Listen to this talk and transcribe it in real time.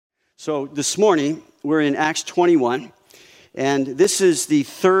So this morning, we're in Acts 21, and this is the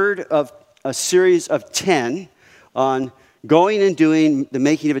third of a series of 10 on going and doing the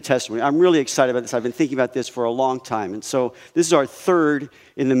making of a testimony. I'm really excited about this. I've been thinking about this for a long time, and so this is our third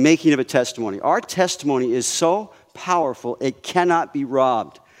in the making of a testimony. Our testimony is so powerful, it cannot be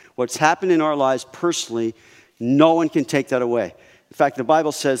robbed. What's happened in our lives personally, no one can take that away. In fact, the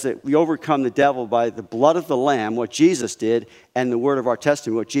Bible says that we overcome the devil by the blood of the Lamb, what Jesus did, and the word of our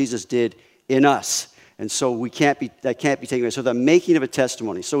testimony, what Jesus did in us. And so that can't be taken away. So the making of a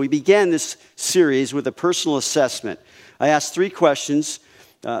testimony. So we began this series with a personal assessment. I asked three questions.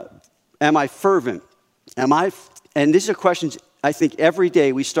 Am I fervent? And these are questions I think every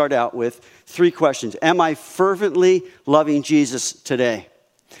day we start out with three questions. Am I fervently loving Jesus today?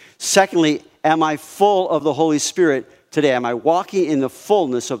 Secondly, am I full of the Holy Spirit today? Am I walking in the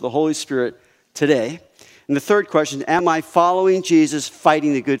fullness of the Holy Spirit today? And the third question, am I following Jesus,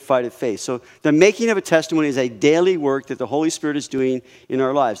 fighting the good fight of faith? So the making of a testimony is a daily work that the Holy Spirit is doing in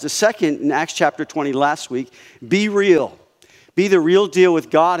our lives. The second, in Acts chapter 20 last week, be real. Be the real deal with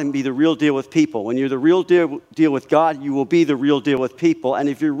God and be the real deal with people. When you're the real deal with God, you will be the real deal with people. And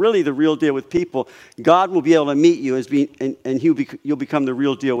if you're really the real deal with people, God will be able to meet you and you'll become the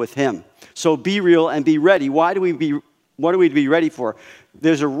real deal with Him. So be real and be ready. What are we to be ready for?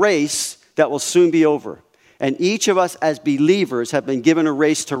 There's a race that will soon be over. And each of us as believers have been given a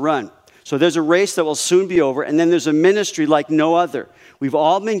race to run. So there's a race that will soon be over, and then there's a ministry like no other. We've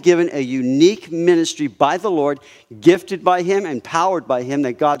all been given a unique ministry by the Lord, gifted by Him, empowered by Him,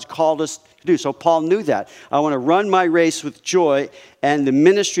 that God's called us to do. So Paul knew that. I want to run my race with joy, and the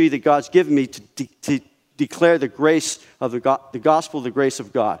ministry that God's given me to declare the grace of the gospel, the grace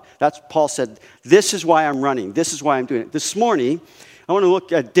of God. That's Paul said, this is why I'm running. This is why I'm doing it. This morning, I want to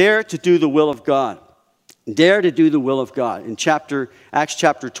look at dare to do the will of God. Dare to do the will of God in Acts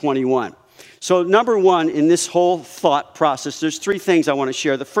chapter 21. So number one in this whole thought process, there's three things I want to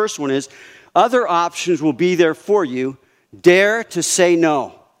share. The first one is other options will be there for you. Dare to say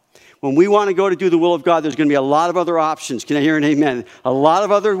no. When we want to go to do the will of God, there's going to be a lot of other options. Can I hear an amen? A lot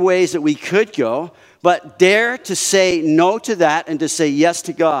of other ways that we could go, but dare to say no to that and to say yes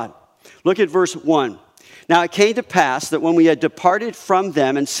to God. Look at verse 1. Now it came to pass that when we had departed from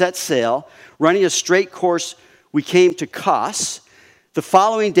them and set sail, running a straight course, we came to Kos, the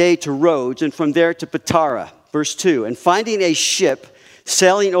following day to Rhodes, and from there to Patara. Verse 2, and finding a ship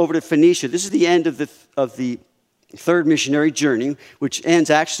sailing over to Phoenicia. This is the end of the third missionary journey, which ends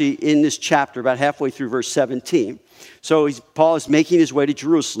actually in this chapter, about halfway through verse 17. So Paul is making his way to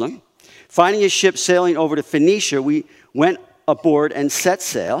Jerusalem. Finding a ship sailing over to Phoenicia, we went aboard and set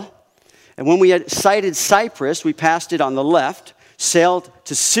sail. And when we had sighted Cyprus, we passed it on the left, sailed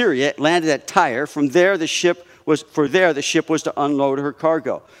to Syria, landed at Tyre. From there, the ship was to unload her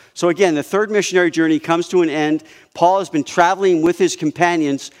cargo. So again, the third missionary journey comes to an end. Paul has been traveling with his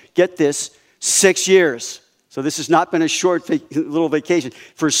companions, get this, 6 years. So this has not been a short little vacation.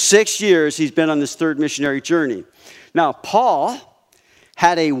 For 6 years, he's been on this third missionary journey. Now, Paul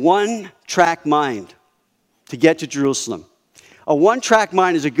had a one-track mind to get to Jerusalem. A one-track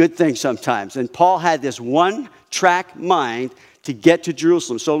mind is a good thing sometimes. And Paul had this one-track mind to get to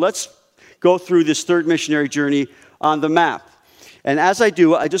Jerusalem. So let's go through this third missionary journey on the map. And as I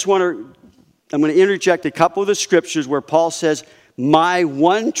do, I'm going to interject a couple of the scriptures where Paul says, my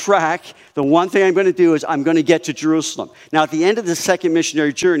one track, the one thing I'm going to do is I'm going to get to Jerusalem. Now, at the end of the second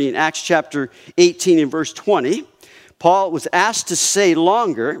missionary journey in Acts chapter 18 and verse 20, Paul was asked to stay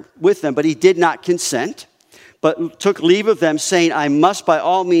longer with them, but he did not consent, but took leave of them, saying, I must by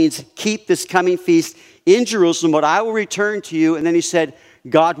all means keep this coming feast in Jerusalem, but I will return to you. And then he said,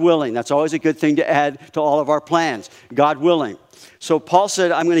 God willing. That's always a good thing to add to all of our plans. God willing. So Paul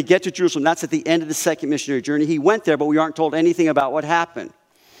said, I'm going to get to Jerusalem. That's at the end of the second missionary journey. He went there, but we aren't told anything about what happened.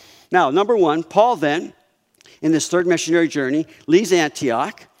 Now, number one, Paul then, in this third missionary journey, leaves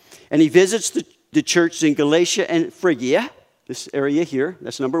Antioch, and he visits the church in Galatia and Phrygia, this area here.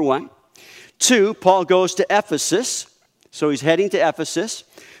 That's number one. 2, Paul goes to Ephesus. So he's heading to Ephesus.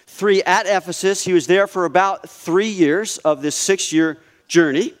 3, at Ephesus, he was there for about 3 years of this 6-year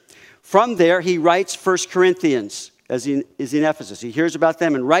journey. From there, he writes 1 Corinthians, as he is in Ephesus. He hears about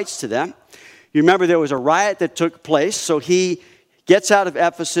them and writes to them. You remember there was a riot that took place, so he gets out of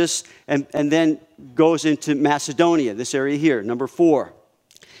Ephesus and then goes into Macedonia, this area here, number 4.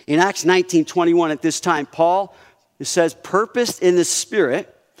 In Acts 19:21, at this time, Paul, it says, purposed in the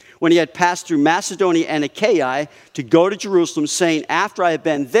Spirit, when he had passed through Macedonia and Achaia, to go to Jerusalem, saying, after I have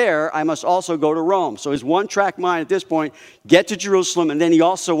been there, I must also go to Rome. So his one-track mind at this point, get to Jerusalem, and then he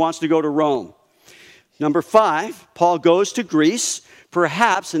also wants to go to Rome. Number 5, Paul goes to Greece,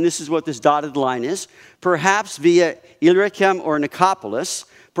 perhaps, and this is what this dotted line is, perhaps via Illyricum or Nicopolis,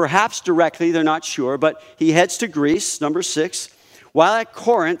 perhaps directly, they're not sure, but he heads to Greece, number 6. While at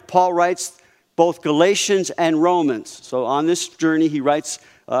Corinth, Paul writes both Galatians and Romans. So on this journey, he writes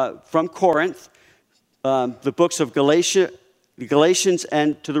from Corinth the books of the Galatians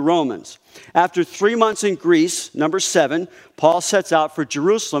and to the Romans. After 3 months in Greece, number 7, Paul sets out for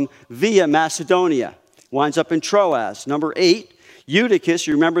Jerusalem via Macedonia. Winds up in Troas. Number 8, Eutychus,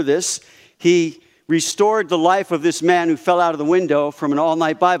 you remember this, he restored the life of this man who fell out of the window from an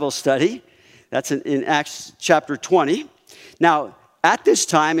all-night Bible study. That's in Acts chapter 20. Now, at this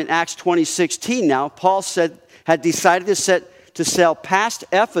time, in Acts 20:16 now, Paul had decided to sail past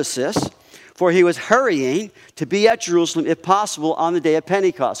Ephesus, for he was hurrying to be at Jerusalem, if possible, on the day of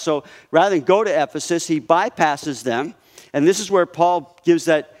Pentecost. So rather than go to Ephesus, he bypasses them. And this is where Paul gives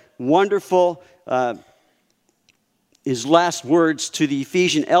that wonderful, his last words to the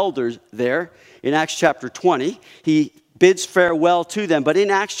Ephesian elders there in Acts chapter 20. He bids farewell to them. But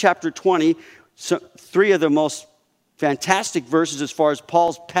in Acts chapter 20, 3 of the most fantastic verses as far as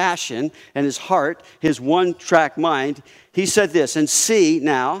Paul's passion and his heart, his one-track mind, he said this, "And see,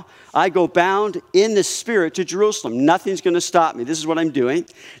 now, I go bound in the Spirit to Jerusalem. Nothing's going to stop me. This is what I'm doing.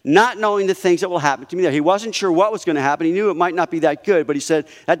 Not knowing the things that will happen to me there." He wasn't sure what was going to happen. He knew it might not be that good, but he said,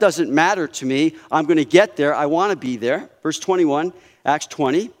 that doesn't matter to me. I'm going to get there. I want to be there. Verse 21, Acts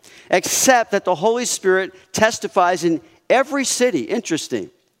 20. "Except that the Holy Spirit testifies in every city," interesting,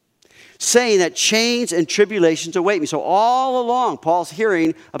 "saying that chains and tribulations await me." So all along, Paul's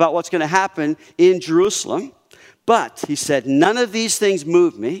hearing about what's going to happen in Jerusalem. "But," he said, "none of these things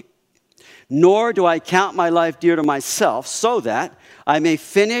move me, nor do I count my life dear to myself, so that I may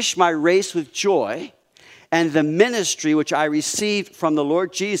finish my race with joy and the ministry which I received from the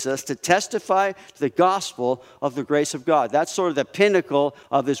Lord Jesus to testify to the gospel of the grace of God." That's sort of the pinnacle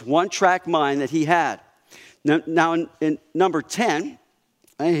of this one-track mind that he had. Now in number 10,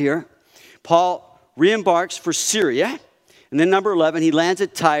 right here, Paul re-embarks for Syria. And then number 11, he lands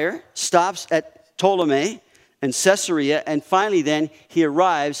at Tyre, stops at Ptolemy and Caesarea, and finally then he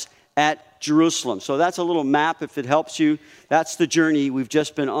arrives at Jerusalem. So that's a little map if it helps you. That's the journey we've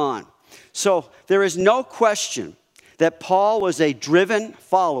just been on. So there is no question that Paul was a driven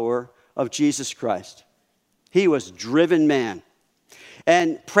follower of Jesus Christ. He was a driven man.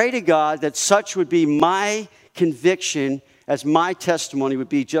 And pray to God that such would be my conviction, as my testimony would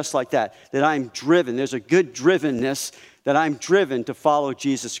be just like that I'm driven. There's a good drivenness, that I'm driven to follow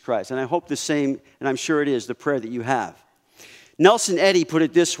Jesus Christ. And I hope the same, and I'm sure it is, the prayer that you have. Nelson Eddy put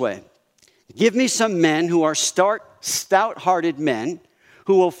it this way: "Give me some men who are stout-hearted men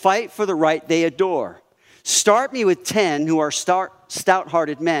who will fight for the right they adore. Start me with 10 who are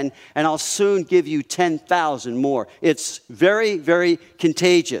stout-hearted men, and I'll soon give you 10,000 more." It's very, very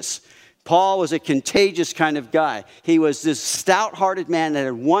contagious. Paul was a contagious kind of guy. He was this stout-hearted man that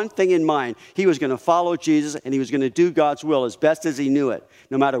had one thing in mind. He was going to follow Jesus, and he was going to do God's will as best as he knew it,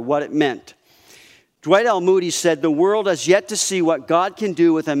 no matter what it meant. Dwight L. Moody said, "The world has yet to see what God can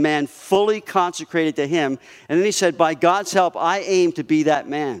do with a man fully consecrated to him." And then he said, "By God's help, I aim to be that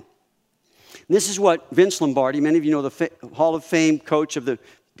man." And this is what Vince Lombardi, many of you know, the Hall of Fame coach of the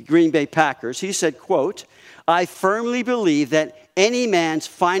Green Bay Packers, he said, quote, "I firmly believe that any man's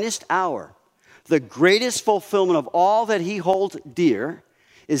finest hour, the greatest fulfillment of all that he holds dear,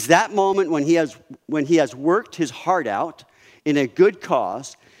 is that moment when he has worked his heart out in a good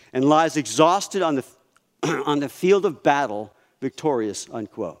cause and lies exhausted on the field of battle, victorious,"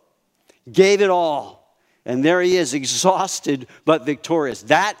 unquote. Gave it all. And there he is, exhausted but victorious.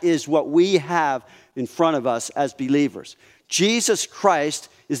 That is what we have in front of us as believers. Jesus Christ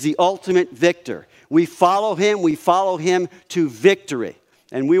is the ultimate victor. We follow him to victory.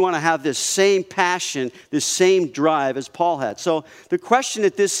 And we want to have this same passion, this same drive as Paul had. So the question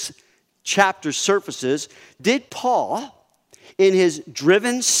that this chapter surfaces, did Paul, in his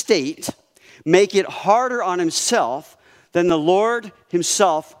driven state, make it harder on himself than the Lord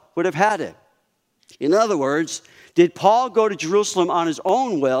himself would have had it? In other words, did Paul go to Jerusalem on his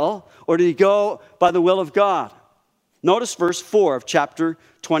own will, or did he go by the will of God? Notice verse 4 of chapter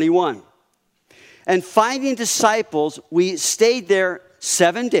 21. "And finding disciples, we stayed there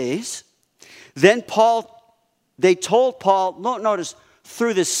 7 days. Then they told Paul, notice,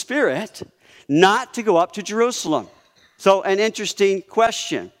 through the Spirit, not to go up to Jerusalem." So an interesting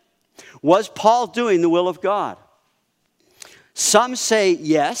question. Was Paul doing the will of God? Some say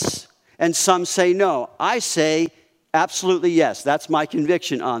yes, and some say no. I say absolutely yes. That's my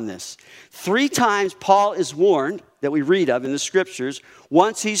conviction on this. 3 times Paul is warned, that we read of in the scriptures.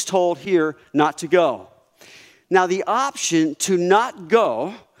 Once he's told here not to go. Now, the option to not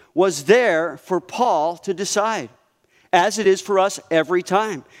go was there for Paul to decide, as it is for us every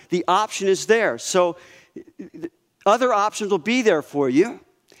time. The option is there. So other options will be there for you.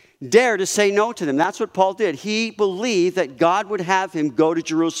 Dare to say no to them. That's what Paul did. He believed that God would have him go to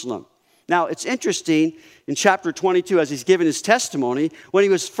Jerusalem. Now, it's interesting, in chapter 22, as he's given his testimony, when he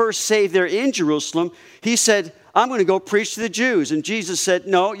was first saved there in Jerusalem, he said, I'm going to go preach to the Jews. And Jesus said,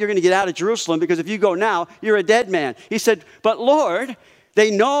 no, you're going to get out of Jerusalem, because if you go now, you're a dead man. He said, but Lord,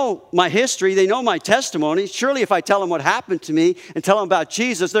 they know my history, they know my testimony. Surely if I tell them what happened to me and tell them about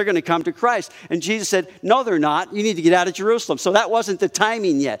Jesus, they're going to come to Christ. And Jesus said, no, they're not. You need to get out of Jerusalem. So that wasn't the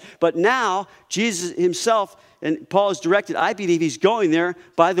timing yet. But now, Jesus himself, and Paul is directed, I believe he's going there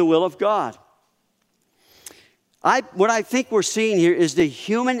by the will of God. What I think we're seeing here is the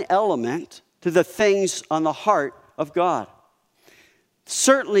human element to the things on the heart of God.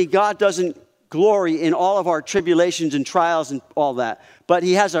 Certainly, God doesn't glory in all of our tribulations and trials and all that, but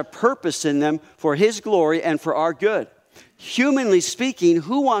he has a purpose in them for his glory and for our good. Humanly speaking,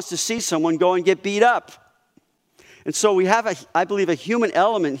 who wants to see someone go and get beat up? And so we have, I believe, a human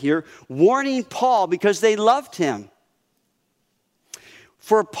element here warning Paul because they loved him.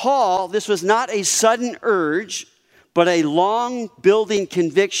 For Paul, this was not a sudden urge, but a long-building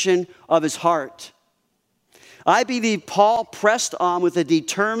conviction of his heart. I believe Paul pressed on with a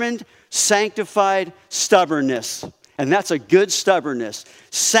determined, sanctified stubbornness. And that's a good stubbornness.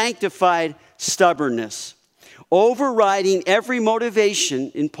 Sanctified stubbornness. Overriding every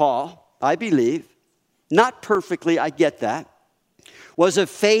motivation in Paul, I believe, not perfectly, I get that, was a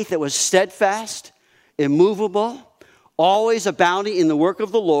faith that was steadfast, immovable, always abounding in the work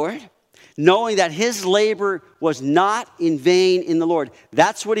of the Lord, knowing that his labor was not in vain in the Lord.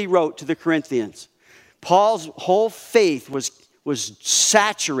 That's what he wrote to the Corinthians. Paul's whole faith was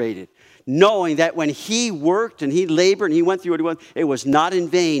saturated, knowing that when he worked and he labored and he went through what he went, it was not in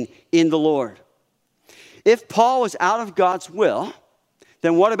vain in the Lord. If Paul was out of God's will,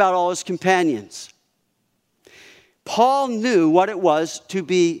 then what about all his companions? Paul knew what it was to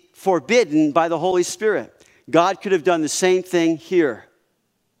be forbidden by the Holy Spirit. God could have done the same thing here.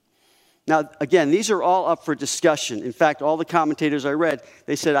 Now, again, these are all up for discussion. In fact, all the commentators I read,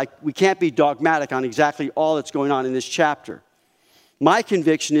 they said we can't be dogmatic on exactly all that's going on in this chapter. My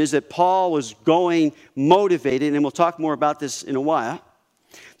conviction is that Paul was going motivated, and we'll talk more about this in a while.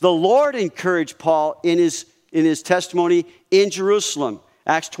 The Lord encouraged Paul in his testimony in Jerusalem,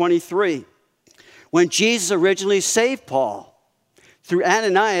 Acts 23. When Jesus originally saved Paul, through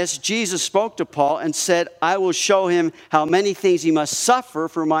Ananias, Jesus spoke to Paul and said, I will show him how many things he must suffer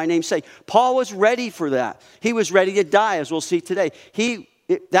for my name's sake. Paul was ready for that. He was ready to die, as we'll see today.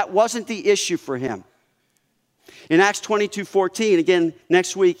 That wasn't the issue for him. In Acts 22:14, again,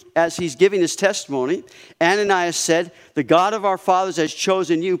 next week, as he's giving his testimony, Ananias said, the God of our fathers has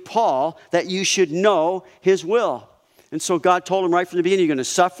chosen you, Paul, that you should know his will. And so God told him right from the beginning, you're going to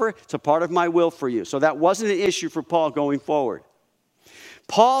suffer. It's a part of my will for you. So that wasn't an issue for Paul going forward.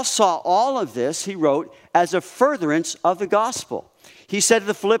 Paul saw all of this, he wrote, as a furtherance of the gospel. He said to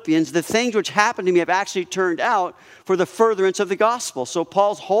the Philippians, the things which happened to me have actually turned out for the furtherance of the gospel. So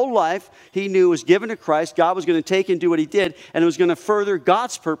Paul's whole life, he knew, was given to Christ. God was going to take and do what he did, and it was going to further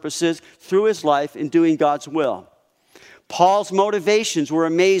God's purposes through his life in doing God's will. Paul's motivations were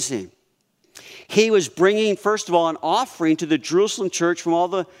amazing. He was bringing, first of all, an offering to the Jerusalem church from all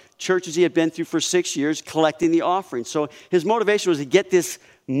the churches he had been through for 6 years, collecting the offering. So his motivation was to get this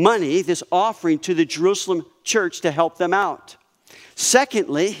money, this offering, to the Jerusalem church to help them out.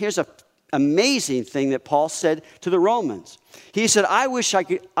 Secondly, here's an amazing thing that Paul said to the Romans. He said,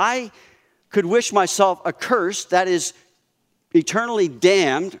 I could wish myself accursed, that is, eternally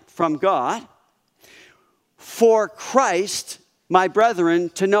damned from God, for Christ, my brethren,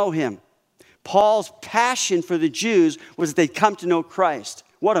 to know him. Paul's passion for the Jews was that they'd come to know Christ.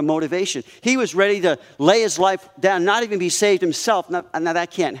 What a motivation. He was ready to lay his life down, not even be saved himself. Now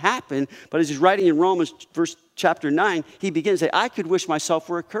that can't happen, but as he's writing in Romans chapter 9, he begins to say, I could wish myself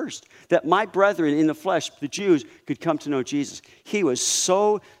were accursed, that my brethren in the flesh, the Jews, could come to know Jesus. He was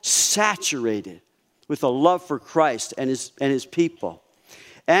so saturated with a love for Christ and his people.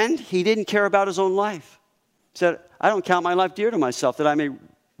 And he didn't care about his own life. He said, I don't count my life dear to myself, that I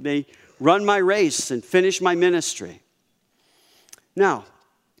may run my race and finish my ministry. Now,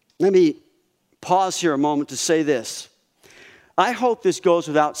 let me pause here a moment to say this. I hope this goes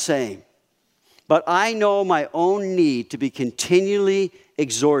without saying, but I know my own need to be continually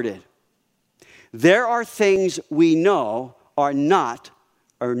exhorted. There are things we know are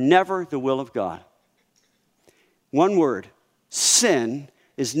never the will of God. One word, sin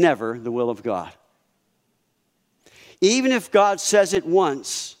is never the will of God. Even if God says it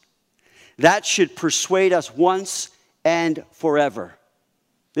once, that should persuade us once and forever.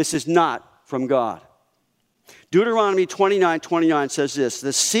 This is not from God. Deuteronomy 29:29 says this,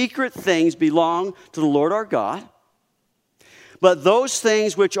 the secret things belong to the Lord our God, but those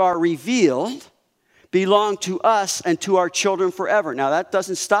things which are revealed belong to us and to our children forever. Now that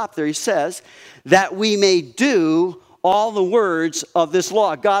doesn't stop there. He says that we may do all the words of this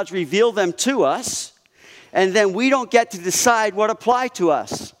law. God's revealed them to us, and then we don't get to decide what apply to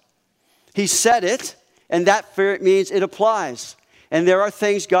us. He said it, and that means it applies. And there are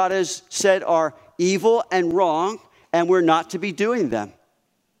things God has said are evil and wrong, and we're not to be doing them.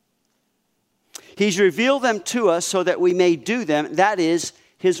 He's revealed them to us so that we may do them. That is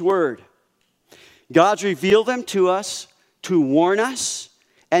His word. God's revealed them to us to warn us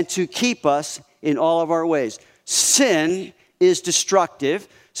and to keep us in all of our ways. Sin is destructive.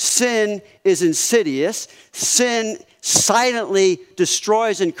 Sin is insidious. Sin silently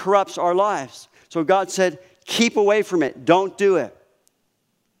destroys and corrupts our lives. So God said, keep away from it. Don't do it.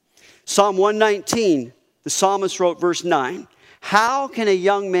 Psalm 119, the psalmist wrote verse 9, how can a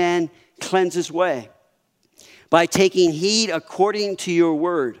young man cleanse his way? By taking heed according to your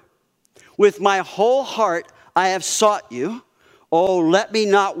word. With my whole heart I have sought you. Oh, let me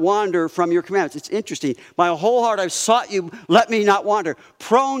not wander from your commandments. It's interesting. My whole heart I've sought you. Let me not wander.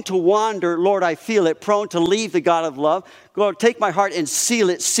 Prone to wander, Lord, I feel it. Prone to leave the God of love. Lord, take my heart and seal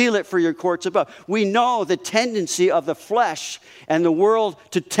it for your courts above. We know the tendency of the flesh and the world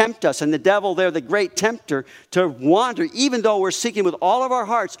to tempt us, and the devil there, the great tempter, to wander. Even though we're seeking with all of our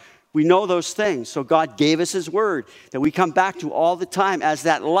hearts, we know those things. So God gave us His word that we come back to all the time as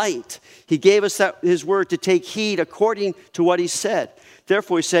that light. He gave us His word to take heed according to what He said.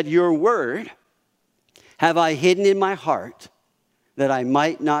 Therefore He said, your word have I hidden in my heart that I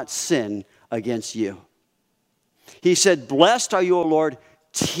might not sin against you. He said, blessed are you, O Lord,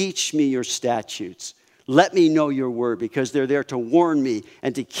 teach me your statutes. Let me know your word, because they're there to warn me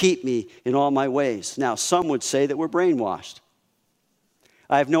and to keep me in all my ways. Now, some would say that we're brainwashed.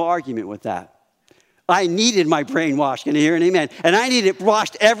 I have no argument with that. I needed my brain washed. Can you hear an amen? And I need it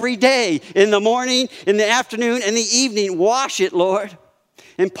washed every day, in the morning, in the afternoon, and the evening. Wash it, Lord.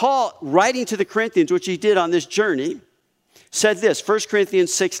 And Paul, writing to the Corinthians, which he did on this journey, said this, 1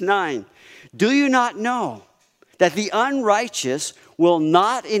 Corinthians 6:9. Do you not know that the unrighteous will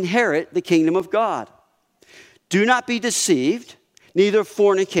not inherit the kingdom of God? Do not be deceived, neither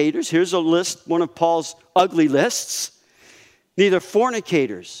fornicators. Here's a list, one of Paul's ugly lists. Neither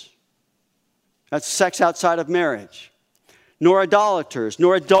fornicators, that's sex outside of marriage, nor idolaters,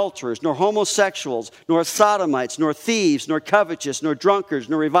 nor adulterers, nor homosexuals, nor sodomites, nor thieves, nor covetous, nor drunkards,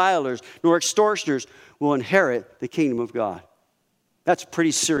 nor revilers, nor extortioners will inherit the kingdom of God. That's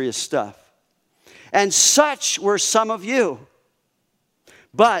pretty serious stuff. And such were some of you.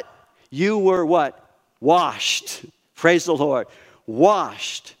 But you were what? Washed. Praise the Lord.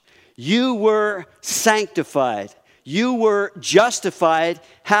 Washed. You were sanctified. You were justified.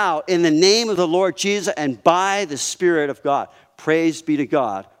 How? In the name of the Lord Jesus and by the Spirit of God. Praise be to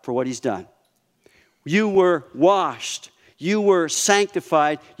God for what He's done. You were washed. You were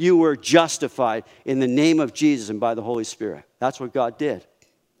sanctified. You were justified in the name of Jesus and by the Holy Spirit. That's what God did.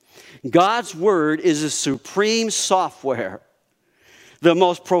 God's Word is a supreme software, the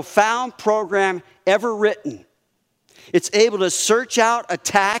most profound program ever written. It's able to search out,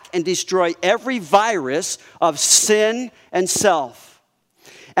 attack, and destroy every virus of sin and self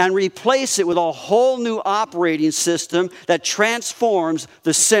and replace it with a whole new operating system that transforms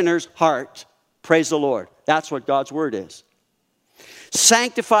the sinner's heart. Praise the Lord. That's what God's Word is.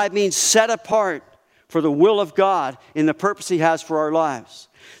 Sanctified means set apart for the will of God in the purpose He has for our lives.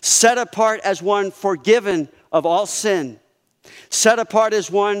 Set apart as one forgiven of all sin. Set apart as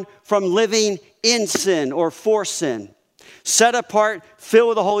one from living in sin or for sin. Set apart, filled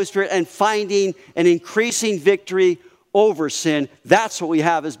with the Holy Spirit, and finding an increasing victory over sin. That's what we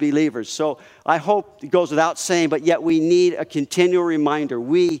have as believers. So I hope it goes without saying, but yet we need a continual reminder.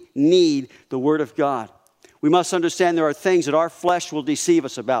 We need the Word of God. We must understand there are things that our flesh will deceive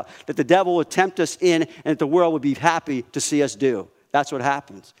us about, that the devil will tempt us in, and that the world would be happy to see us do. That's what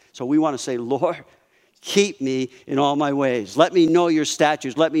happens. So we want to say, Lord, keep me in all my ways. Let me know your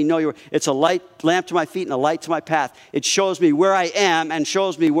statutes. Let me know your... It's a lamp to my feet and a light to my path. It shows me where I am and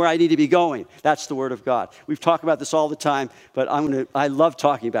shows me where I need to be going. That's the Word of God. We've talked about this all the time, but I love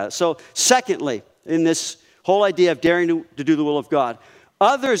talking about it. So secondly, in this whole idea of daring to do the will of God,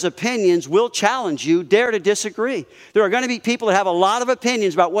 others' opinions will challenge you. Dare to disagree. There are going to be people that have a lot of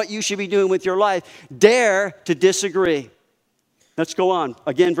opinions about what you should be doing with your life. Dare to disagree. Let's go on.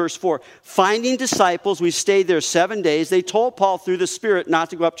 Again, verse 4. Finding disciples, we stayed there 7 days. They told Paul through the Spirit not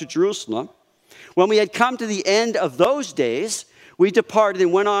to go up to Jerusalem. When we had come to the end of those days, we departed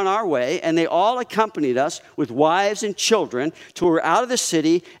and went on our way, and they all accompanied us with wives and children till we were out of the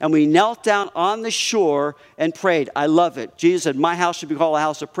city, and we knelt down on the shore and prayed. I love it. Jesus said, my house should be called a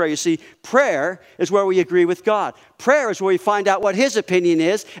house of prayer. You see, prayer is where we agree with God. Prayer is where we find out what his opinion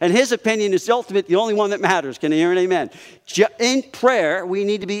is, and his opinion is ultimate, the only one that matters. Can you hear an amen? In prayer, we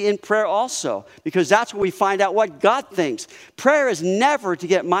need to be in prayer also, because that's where we find out what God thinks. Prayer is never to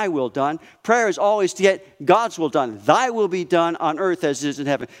get my will done. Prayer is always to get God's will done. Thy will be done on earth as it is in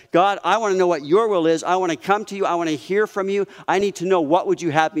heaven. God, I want to know what your will is. I want to come to you. I want to hear from you. I need to know, what would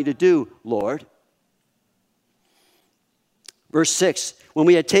you have me to do, Lord? Verse 6, when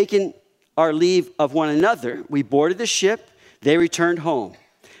we had taken our leave of one another, we boarded the ship. They returned home.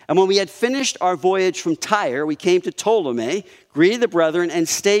 And when we had finished our voyage from Tyre, we came to Ptolemy, greeted the brethren, and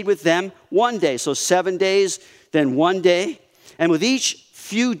stayed with them 1 day. So 7 days, then 1 day. And with each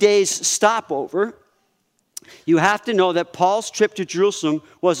few days stopover, you have to know that Paul's trip to Jerusalem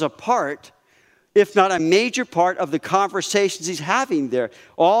was a part, if not a major part, of the conversations he's having there.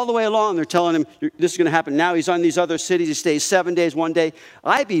 All the way along, they're telling him, this is going to happen. Now he's on these other cities. He stays 7 days, 1 day.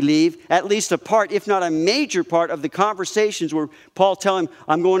 I believe at least a part, if not a major part, of the conversations where Paul telling him,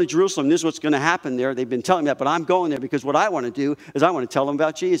 I'm going to Jerusalem. This is what's going to happen there. They've been telling me that, but I'm going there because what I want to do is I want to tell them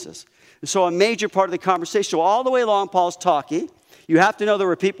about Jesus. And so a major part of the conversation. So all the way along, Paul's talking. You have to know there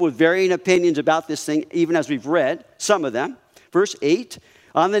were people with varying opinions about this thing, even as we've read, some of them. Verse 8,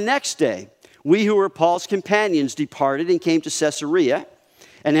 on the next day, we who were Paul's companions departed and came to Caesarea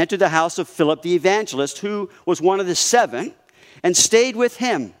and entered the house of Philip the evangelist, who was one of the 7, and stayed with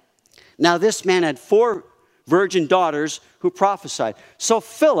him. Now this man had 4 virgin daughters who prophesied. So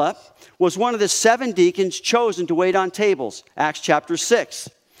Philip was one of the 7 deacons chosen to wait on tables, Acts chapter 6.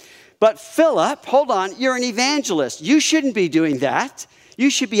 But Philip, hold on, you're an evangelist. You shouldn't be doing that.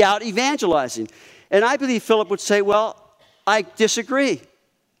 You should be out evangelizing. And I believe Philip would say, well, I disagree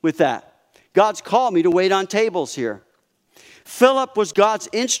with that. God's called me to wait on tables here. Philip was God's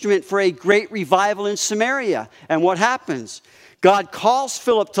instrument for a great revival in Samaria. And what happens? God calls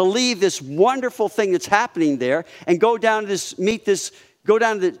Philip to leave this wonderful thing that's happening there and go down to this, he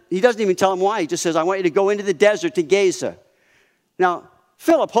doesn't even tell him why. He just says, I want you to go into the desert to Gaza. Now,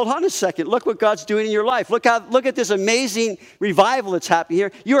 Philip, hold on a second. Look what God's doing in your life. Look at this amazing revival that's happening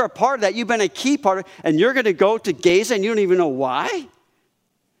here. You're a part of that. You've been a key part of it. And you're going to go to Gaza and you don't even know why?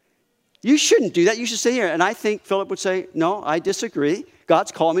 You shouldn't do that. You should stay here. And I think Philip would say, no, I disagree.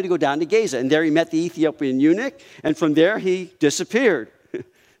 God's called me to go down to Gaza. And there he met the Ethiopian eunuch. And from there he disappeared.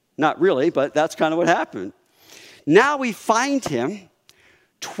 Not really, but that's kind of what happened. Now we find him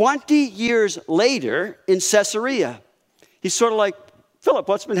 20 years later in Caesarea. He's sort of like, Philip,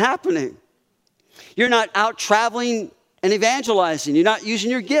 what's been happening? You're not out traveling and evangelizing. You're not using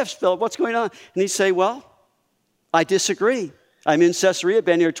your gifts, Philip. What's going on? And he'd say, well, I disagree. I'm in Caesarea,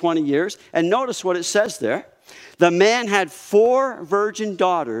 been here 20 years. And notice what it says there. The man had 4 virgin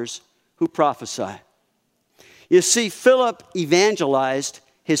daughters who prophesied. You see, Philip evangelized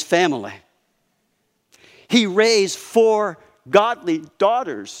his family. He raised 4 godly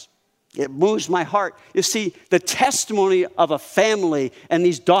daughters. It moves my heart. You see, the testimony of a family and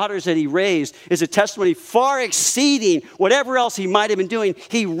these daughters that he raised is a testimony far exceeding whatever else he might have been doing.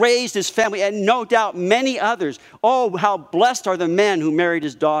 He raised his family and no doubt many others. Oh, how blessed are the men who married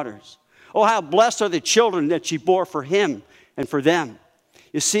his daughters. Oh, how blessed are the children that she bore for him and for them.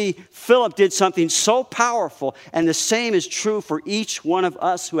 You see, Philip did something so powerful, and the same is true for each one of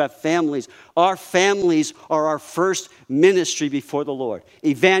us who have families. Our families are our first ministry before the Lord.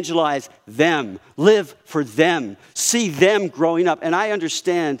 Evangelize them. Live for them. See them growing up. And I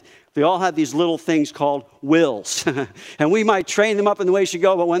understand they all have these little things called wills. And we might train them up in the way they should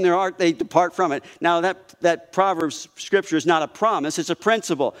go, but when they aren't, they depart from it. Now, that Proverbs scripture is not a promise. It's a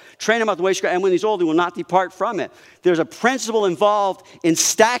principle. Train them up the way they should go, and when he's old, he will not depart from it. There's a principle involved in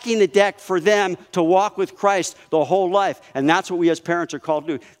stacking the deck for them to walk with Christ the whole life. And that's what we as parents are called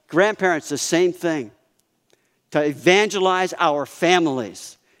to do. Grandparents, the same thing. To evangelize our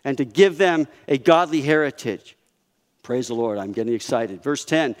families and to give them a godly heritage. Praise the Lord, I'm getting excited. Verse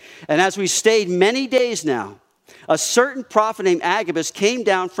 10, and as we stayed many days now, a certain prophet named Agabus came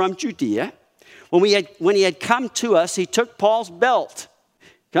down from Judea. When he had come to us, he took Paul's belt.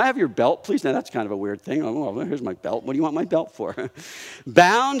 Can I have your belt, please? Now, that's kind of a weird thing. Oh, well, here's my belt. What do you want my belt for?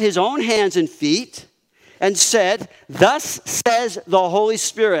 Bound his own hands and feet and said, thus says the Holy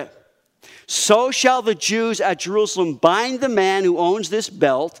Spirit. So shall the Jews at Jerusalem bind the man who owns this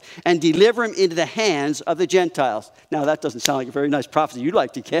belt and deliver him into the hands of the Gentiles. Now, that doesn't sound like a very nice prophecy you'd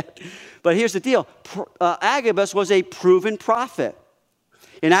like to get. But here's the deal. Agabus was a proven prophet.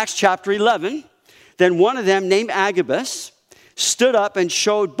 In Acts chapter 11, then one of them, named Agabus, stood up and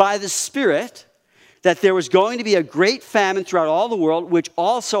showed by the Spirit that there was going to be a great famine throughout all the world, which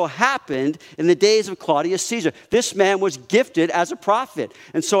also happened in the days of Claudius Caesar. This man was gifted as a prophet.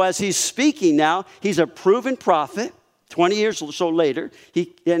 And so as he's speaking now, he's a proven prophet. 20 years or so later,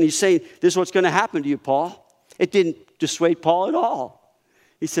 he's saying, this is what's going to happen to you, Paul. It didn't dissuade Paul at all.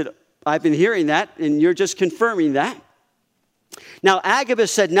 He said, I've been hearing that, and you're just confirming that. Now,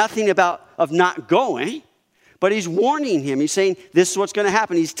 Agabus said nothing of not going, but he's warning him. He's saying, this is what's going to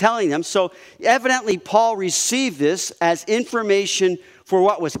happen. He's telling them. So evidently, Paul received this as information for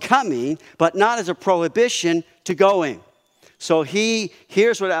what was coming, but not as a prohibition to going. So he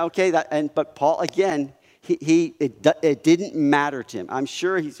hears but Paul, again, it didn't matter to him. I'm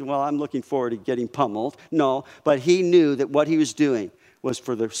sure he said, well, I'm looking forward to getting pummeled. No, but he knew that what he was doing was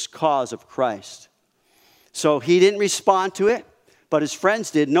for the cause of Christ. So he didn't respond to it, but his friends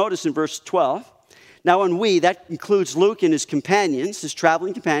did. Notice in verse 12. Now when that includes Luke and his companions, his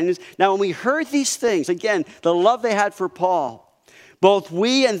traveling companions. Now when we heard these things, again, the love they had for Paul, both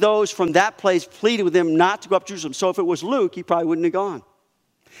we and those from that place pleaded with him not to go up to Jerusalem. So if it was Luke, he probably wouldn't have gone.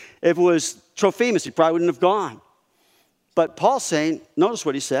 If it was Trophimus, he probably wouldn't have gone. But Paul's saying, notice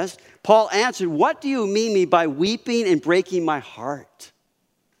what he says. Paul answered, what do you mean by weeping and breaking my heart?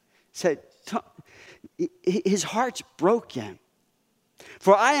 He said, his heart's broken.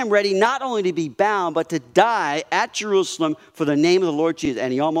 For I am ready not only to be bound, but to die at Jerusalem for the name of the Lord Jesus.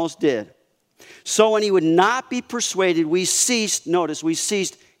 And he almost did. So when he would not be persuaded, we ceased, saying,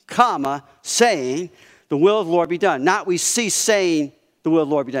 the will of the Lord be done. Not we cease saying, the will of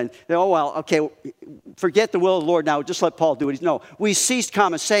the Lord be done. Oh, well, okay, forget the will of the Lord now. Just let Paul do it. No, we ceased,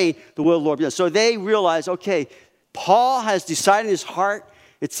 saying, the will of the Lord be done. So they realized, okay, Paul has decided in his heart,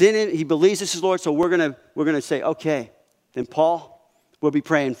 it's in him, he believes this is Lord, so we're gonna say, okay, then Paul, we'll be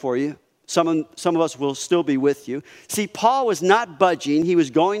praying for you. Some of us will still be with you. See, Paul was not budging. He was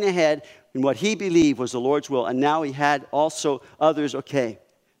going ahead in what he believed was the Lord's will. And now he had also others, okay,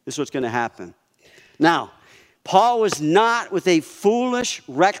 this is what's going to happen. Now, Paul was not with a foolish,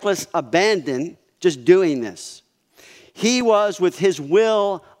 reckless abandon just doing this. He was with his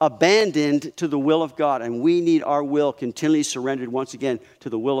will abandoned to the will of God. And we need our will continually surrendered once again to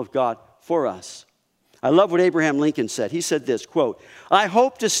the will of God for us. I love what Abraham Lincoln said. He said this, quote, I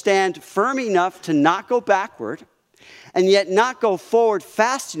hope to stand firm enough to not go backward and yet not go forward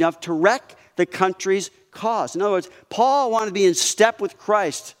fast enough to wreck the country's cause. In other words, Paul wanted to be in step with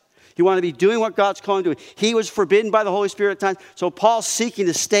Christ. He wanted to be doing what God's calling him to do. He was forbidden by the Holy Spirit at times. So Paul's seeking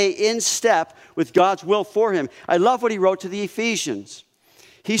to stay in step with God's will for him. I love what he wrote to the Ephesians.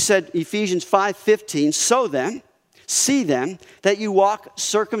 He said, Ephesians 5:15, so then, see then that you walk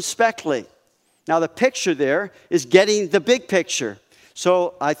circumspectly. Now, the picture there is getting the big picture.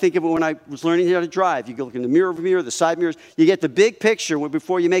 So I think of it when I was learning how to drive. You go look in the mirror, the side mirrors. You get the big picture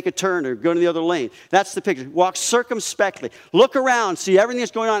before you make a turn or go to the other lane. That's the picture. Walk circumspectly. Look around, see everything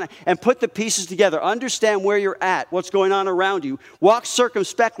that's going on, and put the pieces together. Understand where you're at, what's going on around you. Walk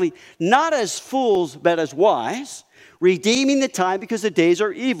circumspectly, not as fools, but as wise, redeeming the time because the days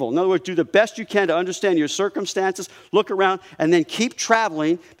are evil. In other words, do the best you can to understand your circumstances, look around, and then keep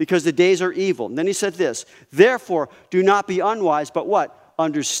traveling because the days are evil. And then he said this, therefore, do not be unwise, but what?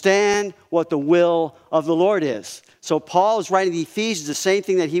 Understand what the will of the Lord is. So Paul is writing the Ephesians the same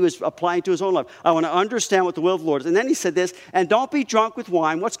thing that he was applying to his own life. I want to understand what the will of the Lord is. And then he said this, and don't be drunk with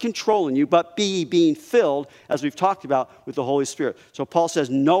wine, what's controlling you, but be being filled, as we've talked about, with the Holy Spirit. So Paul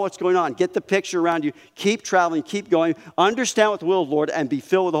says, know what's going on. Get the picture around you. Keep traveling, keep going. Understand what the will of the Lord and be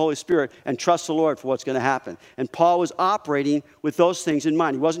filled with the Holy Spirit and trust the Lord for what's going to happen. And Paul was operating with those things in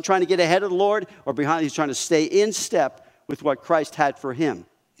mind. He wasn't trying to get ahead of the Lord or behind. He was trying to stay in step with what Christ had for him.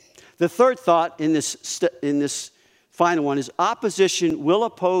 The third thought in this final one is opposition will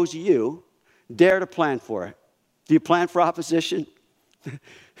oppose you. Dare to plan for it. Do you plan for opposition?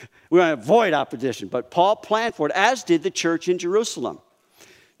 We want to avoid opposition, but Paul planned for it, as did the church in Jerusalem.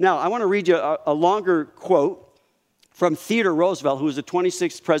 Now, I want to read you a longer quote from Theodore Roosevelt, who was the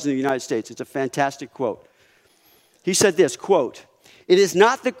 26th president of the United States. It's a fantastic quote. He said this, quote, it is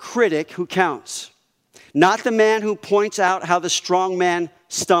not the critic who counts, not the man who points out how the strong man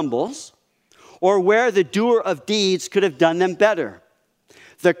stumbles, or where the doer of deeds could have done them better.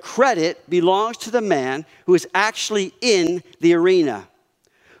 The credit belongs to the man who is actually in the arena,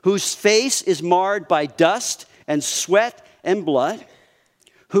 whose face is marred by dust and sweat and blood,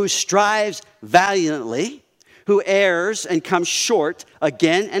 who strives valiantly, who errs and comes short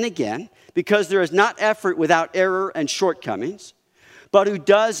again and again, because there is not effort without error and shortcomings, but who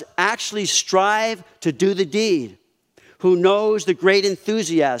does actually strive to do the deed, who knows the great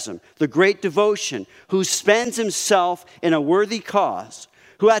enthusiasm, the great devotion, who spends himself in a worthy cause,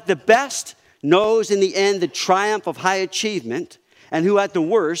 who at the best knows in the end the triumph of high achievement, and who at the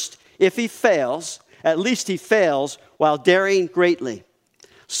worst, if he fails, at least he fails while daring greatly,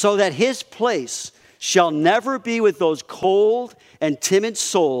 so that his place shall never be with those cold and timid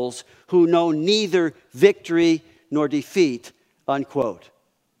souls who know neither victory nor defeat, unquote.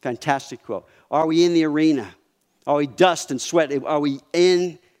 Fantastic quote. Are we in the arena? Are we dust and sweat? Are we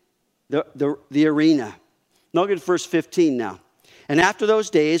in the arena? Now look at verse 15 now. And after those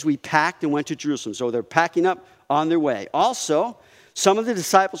days, we packed and went to Jerusalem. So they're packing up on their way. Also, some of the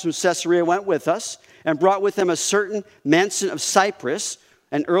disciples from Caesarea went with us and brought with them a certain Manson of Cyprus,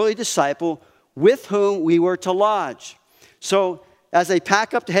 an early disciple, with whom we were to lodge. So as they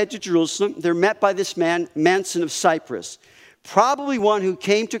pack up to head to Jerusalem, they're met by this man, Manson of Cyprus, probably one who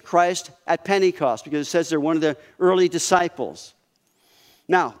came to Christ at Pentecost, because it says they're one of the early disciples.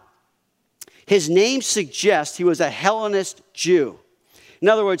 Now, his name suggests he was a Hellenist Jew. In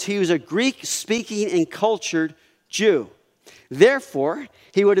other words, he was a Greek-speaking and cultured Jew. Therefore,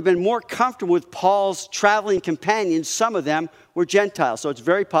 he would have been more comfortable with Paul's traveling companions. Some of them were Gentiles, so it's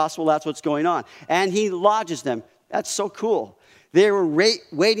very possible that's what's going on. And he lodges them. That's so cool. They were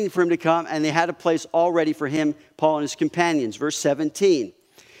waiting for him to come, and they had a place all ready for him, Paul and his companions. Verse 17.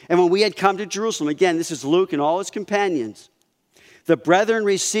 And when we had come to Jerusalem, again, this is Luke and all his companions, the brethren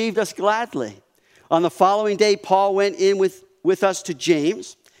received us gladly. On the following day, Paul went in with us to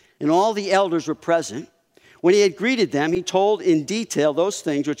James, and all the elders were present. When he had greeted them, he told in detail those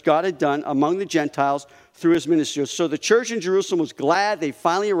things which God had done among the Gentiles through his ministry. So the church in Jerusalem was glad they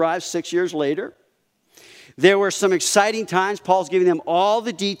finally arrived 6 years later. There were some exciting times. Paul's giving them all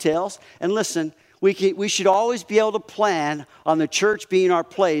the details. And listen, we should always be able to plan on the church being our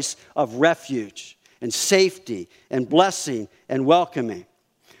place of refuge and safety and blessing and welcoming.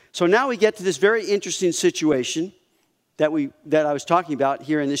 So now we get to this very interesting situation that I was talking about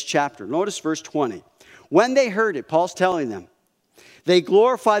here in this chapter. Notice verse 20. When they heard it, Paul's telling them, they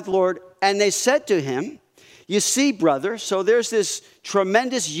glorified the Lord, and they said to him, you see, brother, so there's this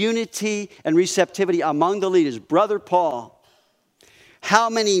tremendous unity and receptivity among the leaders. Brother Paul, how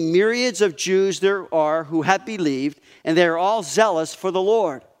many myriads of Jews there are who have believed, and they're all zealous for the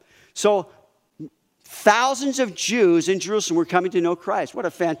Lord. So thousands of Jews in Jerusalem were coming to know Christ. What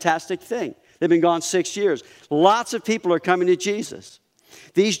a fantastic thing. They've been gone 6 years. Lots of people are coming to Jesus.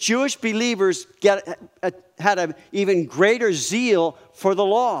 These Jewish believers had an even greater zeal for the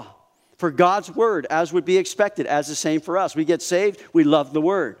law, for God's word, as would be expected, as the same for us. We get saved, we love the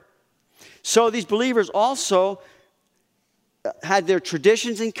word. So these believers also had their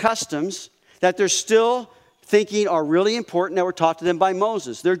traditions and customs that they're still thinking are really important that were taught to them by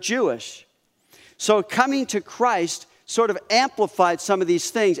Moses. They're Jewish. So coming to Christ sort of amplified some of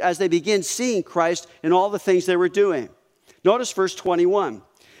these things as they begin seeing Christ in all the things they were doing. Notice verse 21.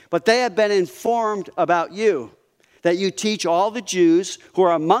 But they have been informed about you, that you teach all the Jews who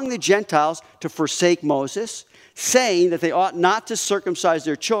are among the Gentiles to forsake Moses, saying that they ought not to circumcise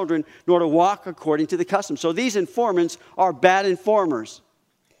their children, nor to walk according to the custom. So these informants are bad informers.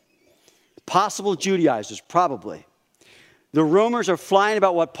 Possible Judaizers, probably. The rumors are flying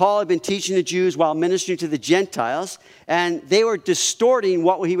about what Paul had been teaching the Jews while ministering to the Gentiles, and they were distorting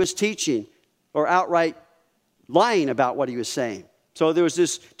what he was teaching, or outright lying about what he was saying. So there was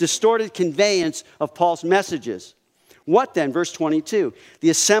this distorted conveyance of Paul's messages. What then? Verse 22. The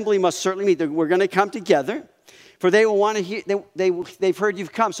assembly must certainly meet. We're going to come together, for they will want to hear. They've heard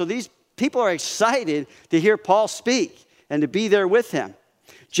you've come. So these people are excited to hear Paul speak and to be there with him.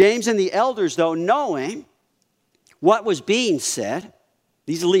 James and the elders, though, knowing what was being said,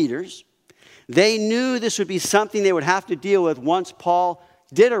 these leaders, they knew this would be something they would have to deal with once Paul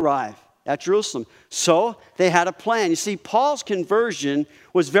did arrive at Jerusalem. So they had a plan. You see, Paul's conversion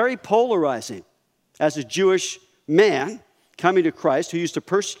was very polarizing. As a Jewish man coming to Christ who used to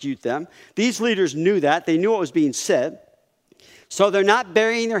persecute them, these leaders knew that. They knew what was being said. So they're not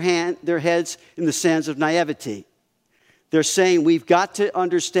burying their heads in the sands of naivety. They're saying, we've got to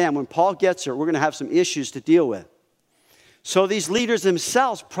understand, when Paul gets here, we're going to have some issues to deal with. So these leaders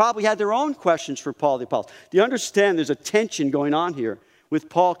themselves probably had their own questions for Paul the Apostle. Do you understand there's a tension going on here with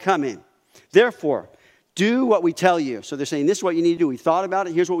Paul coming? Therefore, do what we tell you. So they're saying, this is what you need to do. We thought about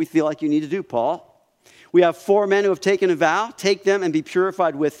it. Here's what we feel like you need to do, Paul. We have 4 men who have taken a vow. Take them and be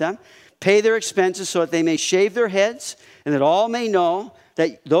purified with them. Pay their expenses so that they may shave their heads, and that all may know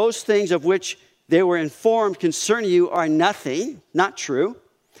that those things of which they were informed concerning you are nothing, not true,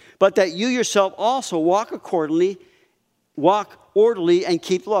 but that you yourself also walk orderly and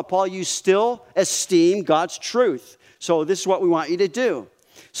keep the law. Paul, you still esteem God's truth. So this is what we want you to do.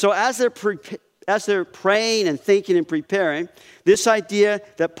 So as they're praying and thinking and preparing, this idea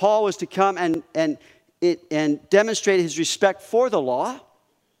that Paul was to come and demonstrate his respect for the law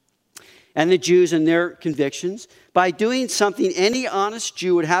and the Jews and their convictions by doing something any honest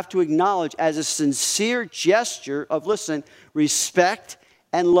Jew would have to acknowledge as a sincere gesture of, listen, respect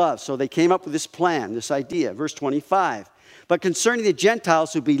and love. So they came up with this plan, this idea. Verse 25. But concerning the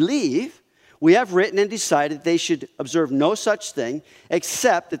Gentiles who believe, we have written and decided they should observe no such thing,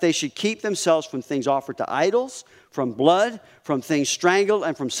 except that they should keep themselves from things offered to idols, from blood, from things strangled,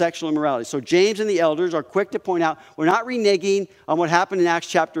 and from sexual immorality. So James and the elders are quick to point out, we're not reneging on what happened in Acts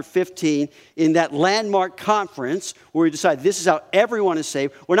chapter 15 in that landmark conference where we decide this is how everyone is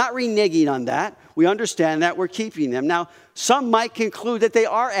saved. We're not reneging on that. We understand that. We're keeping them. Now, some might conclude that they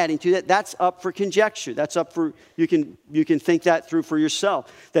are adding to that. That's up for conjecture. That's up for, you can think that through for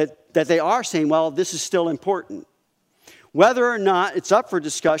yourself, that they are saying, well, this is still important. Whether or not it's up for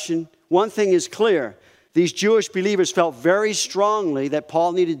discussion, one thing is clear. These Jewish believers felt very strongly that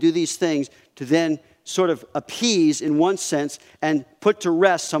Paul needed to do these things to then sort of appease, in one sense, and put to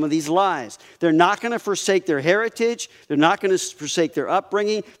rest some of these lies. They're not going to forsake their heritage. They're not going to forsake their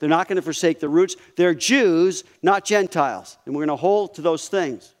upbringing. They're not going to forsake their roots. They're Jews, not Gentiles. And we're going to hold to those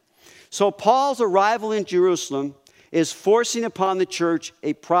things. So Paul's arrival in Jerusalem is forcing upon the church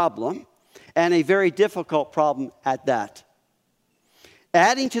a problem, and a very difficult problem at that.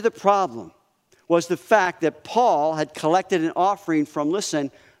 Adding to the problem was the fact that Paul had collected an offering from, listen,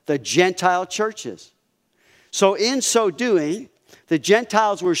 the Gentile churches. So in so doing, the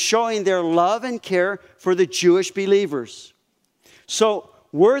Gentiles were showing their love and care for the Jewish believers. So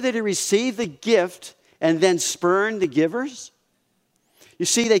were they to receive the gift and then spurn the givers? You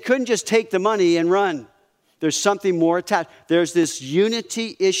see, they couldn't just take the money and run. There's something more attached. There's this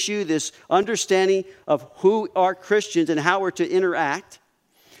unity issue, this understanding of who are Christians and how we're to interact.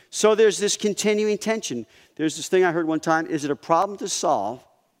 So there's this continuing tension. There's this thing I heard one time, is it a problem to solve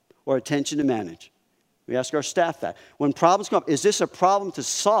or a tension to manage? We ask our staff that. When problems come up, is this a problem to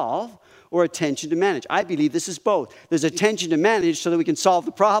solve or a tension to manage? I believe this is both. There's a tension to manage so that we can solve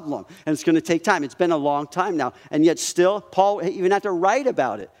the problem, and it's going to take time. It's been a long time now, and yet still, Paul even had to write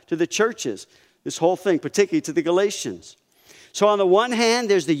about it to the churches, this whole thing, particularly to the Galatians. So on the one hand,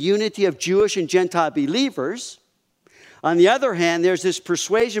 there's the unity of Jewish and Gentile believers. On the other hand, there's this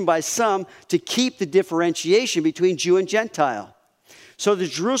persuasion by some to keep the differentiation between Jew and Gentile. So the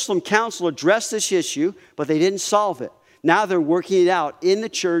Jerusalem Council addressed this issue, but they didn't solve it. Now they're working it out in the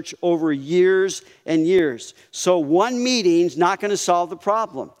church over years and years. So one meeting's not going to solve the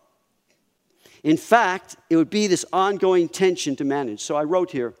problem. In fact, it would be this ongoing tension to manage. So I wrote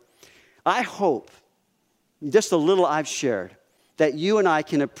here, I hope, just a little I've shared, that you and I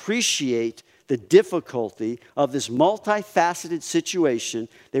can appreciate the difficulty of this multifaceted situation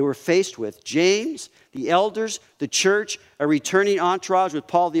they were faced with. James, the elders, the church, a returning entourage with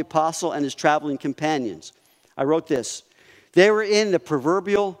Paul the Apostle and his traveling companions. I wrote this. They were in the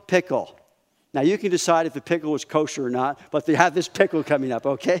proverbial pickle. Now, you can decide if the pickle was kosher or not, but they have this pickle coming up,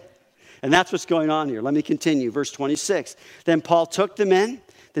 okay? And that's what's going on here. Let me continue. Verse 26. Then Paul took the men.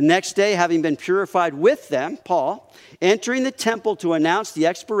 The next day, having been purified with them, Paul, entering the temple to announce the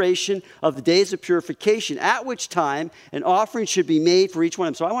expiration of the days of purification, at which time an offering should be made for each one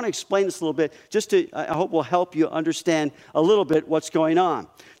of them. So I want to explain this a little bit, just to, I hope will help you understand a little bit what's going on.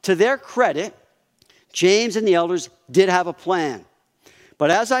 To their credit, James and the elders did have a plan. But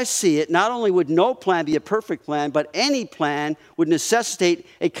as I see it, not only would no plan be a perfect plan, but any plan would necessitate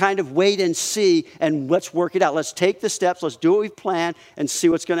a kind of wait and see, and let's work it out. Let's take the steps, let's do what we've planned, and see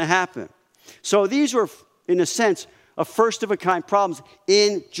what's going to happen. So these were, in a sense, a first-of-a-kind problems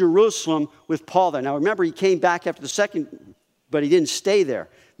in Jerusalem with Paul there. Now remember, he came back after the second, but he didn't stay there.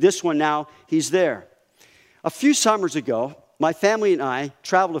 This one now, he's there. A few summers ago, my family and I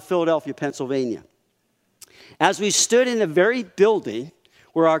traveled to Philadelphia, Pennsylvania. As we stood in the very building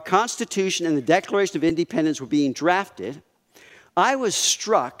where our Constitution and the Declaration of Independence were being drafted, I was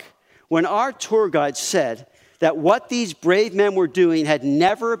struck when our tour guide said that what these brave men were doing had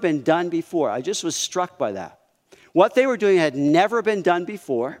never been done before. I just was struck by that. What they were doing had never been done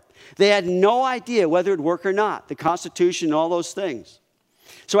before. They had no idea whether it would work or not, the Constitution and all those things.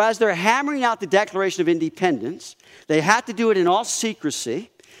 So as they're hammering out the Declaration of Independence, they had to do it in all secrecy,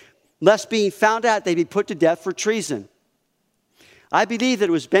 lest being found out they'd be put to death for treason. I believe that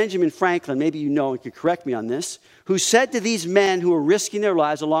it was Benjamin Franklin, maybe you know and could correct me on this, who said to these men who were risking their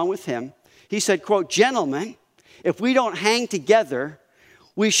lives along with him, he said, quote, "Gentlemen, if we don't hang together,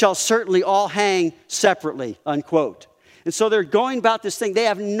 we shall certainly all hang separately," unquote. And so they're going about this thing. They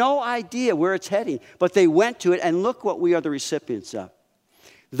have no idea where it's heading, but they went to it, and look what we are the recipients of.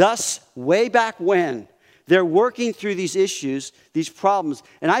 Thus, way back when, they're working through these issues, these problems,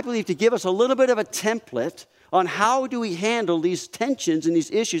 and I believe to give us a little bit of a template on how do we handle these tensions and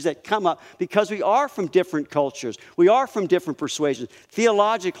these issues that come up because we are from different cultures. We are from different persuasions,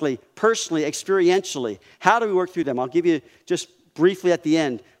 theologically, personally, experientially. How do we work through them? I'll give you just briefly at the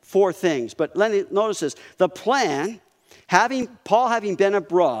end 4 things. But notice this. The plan, Paul having been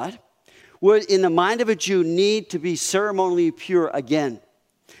abroad, would, in the mind of a Jew, need to be ceremonially pure again.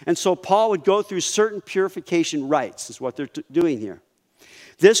 And so Paul would go through certain purification rites, is what they're doing here.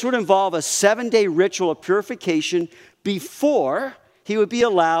 This would involve a 7-day ritual of purification before he would be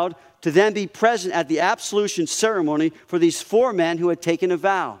allowed to then be present at the absolution ceremony for these 4 men who had taken a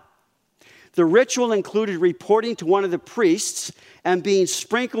vow. The ritual included reporting to one of the priests and being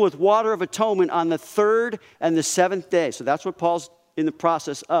sprinkled with water of atonement on the 3rd and the 7th day. So that's what Paul's in the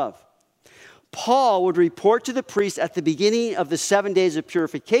process of. Paul would report to the priest at the beginning of the 7 days of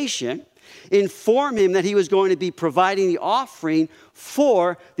purification, inform him that he was going to be providing the offering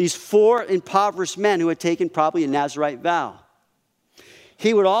for these 4 impoverished men who had taken probably a Nazirite vow.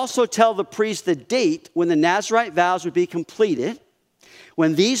 He would also tell the priest the date when the Nazirite vows would be completed,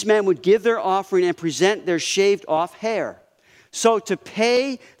 when these men would give their offering and present their shaved off hair. So to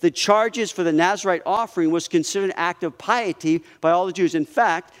pay the charges for the Nazirite offering was considered an act of piety by all the Jews. In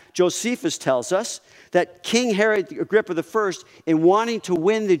fact, Josephus tells us that King Herod Agrippa I, in wanting to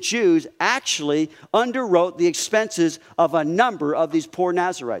win the Jews, actually underwrote the expenses of a number of these poor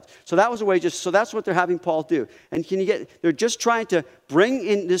Nazirites. So that was a way, so that's what they're having Paul do. And they're just trying to bring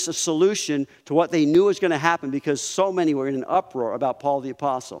in this a solution to what they knew was going to happen because so many were in an uproar about Paul the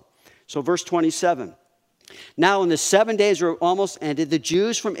Apostle. So verse 27. Now, when the 7 days were almost ended, the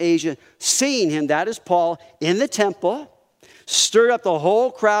Jews from Asia, seeing him, that is Paul, in the temple, stirred up the whole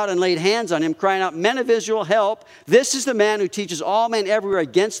crowd and laid hands on him, crying out, "Men of Israel, help. This is the man who teaches all men everywhere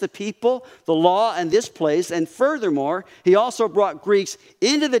against the people, the law, and this place. And furthermore, he also brought Greeks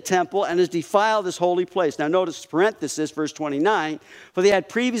into the temple and has defiled this holy place." Now notice parenthesis, verse 29, "For they had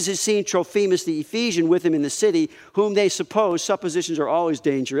previously seen Trophimus the Ephesian with him in the city, whom they supposed," suppositions are always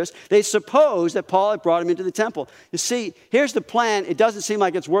dangerous, "they supposed that Paul had brought him into the temple." You see, here's the plan. It doesn't seem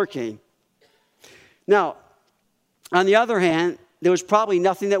like it's working. Now, on the other hand, there was probably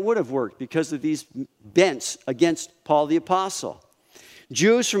nothing that would have worked because of these bents against Paul the Apostle.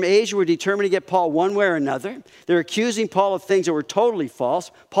 Jews from Asia were determined to get Paul one way or another. They're accusing Paul of things that were totally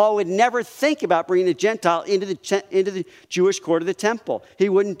false. Paul would never think about bringing a Gentile into the Jewish court of the temple. He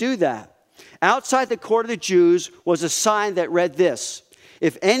wouldn't do that. Outside the court of the Jews was a sign that read this: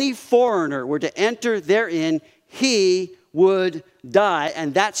 "If any foreigner were to enter therein, he would die."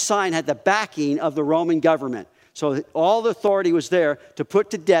 And that sign had the backing of the Roman government. So all the authority was there to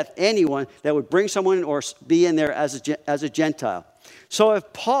put to death anyone that would bring someone in or be in there as a Gentile. So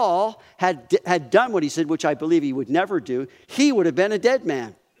if Paul had done what he said, which I believe he would never do, he would have been a dead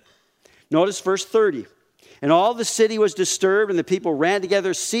man. Notice verse 30. "And all the city was disturbed, and the people ran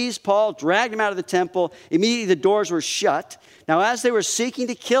together, seized Paul, dragged him out of the temple. Immediately the doors were shut. Now as they were seeking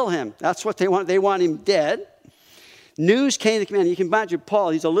to kill him," that's what they want him dead, "news came to the commander." You can imagine Paul,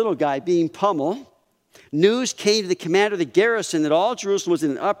 he's a little guy, being pummeled. News came to the commander of the garrison that all Jerusalem was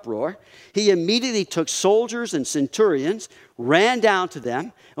in an uproar. He immediately took soldiers and centurions, ran down to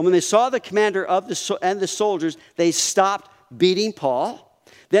them, and when they saw the commander and the soldiers, they stopped beating Paul.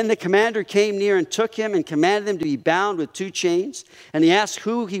 Then the commander came near and took him and commanded him to be bound with 2 chains. And he asked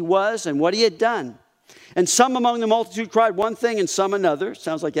who he was and what he had done. And some among the multitude cried one thing and some another.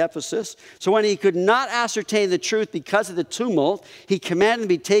 Sounds like Ephesus. So when he could not ascertain the truth because of the tumult, he commanded him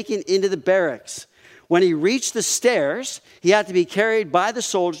to be taken into the barracks. When he reached the stairs, he had to be carried by the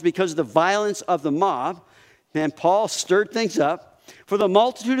soldiers because of the violence of the mob. And Paul stirred things up. For the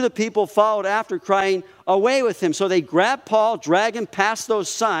multitude of the people followed after, crying, "Away with him." So they grabbed Paul, dragged him past those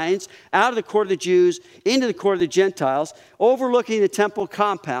signs, out of the court of the Jews, into the court of the Gentiles. Overlooking the temple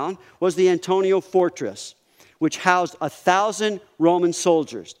compound was the Antonia fortress, which housed 1,000 Roman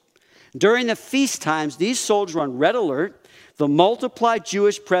soldiers. During the feast times, these soldiers were on red alert. The multiplied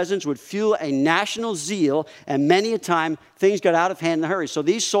Jewish presence would fuel a national zeal, and many a time things got out of hand in a hurry. So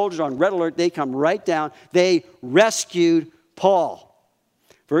these soldiers are on red alert. They come right down. They rescued Paul.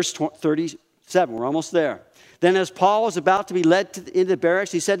 Verse 37, we're almost there. "Then as Paul was about to be led into the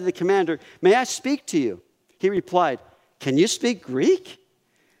barracks, he said to the commander, 'May I speak to you?' He replied, can you speak Greek?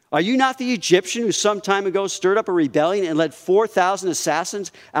 Are you not the Egyptian who some time ago stirred up a rebellion and led 4,000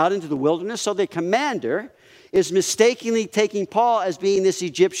 assassins out into the wilderness? So the commander is mistakenly taking Paul as being this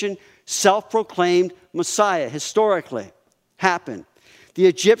Egyptian self-proclaimed Messiah. Historically happened.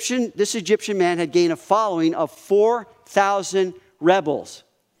 This Egyptian man had gained a following of 4,000 rebels.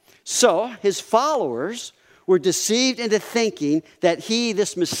 So his followers were deceived into thinking that he,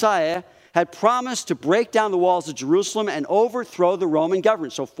 this Messiah, had promised to break down the walls of Jerusalem and overthrow the Roman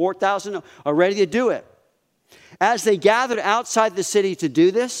government. So 4,000 are ready to do it. As they gathered outside the city to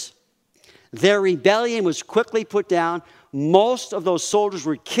do this, their rebellion was quickly put down. Most of those soldiers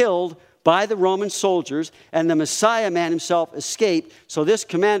were killed by the Roman soldiers, and the Messiah man himself escaped. So this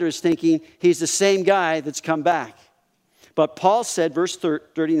commander is thinking he's the same guy that's come back. But Paul said, verse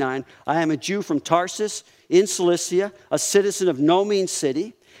 39, I am a Jew from Tarsus in Cilicia, a citizen of no mean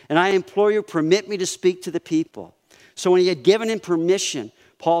city, and I implore you, permit me to speak to the people. So when he had given him permission,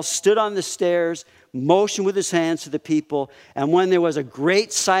 Paul stood on the stairs, motioned with his hands to the people, and when there was a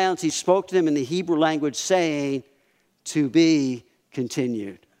great silence, he spoke to them in the Hebrew language, saying, to be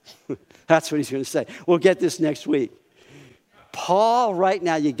continued. That's what he's going to say. We'll get this next week. Paul, right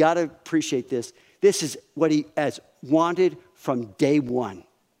now, you got to appreciate this. This is what he has wanted from day one.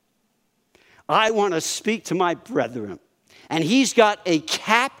 I want to speak to my brethren. And he's got a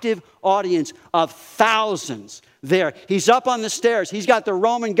captive audience of thousands there. He's up on the stairs. He's got the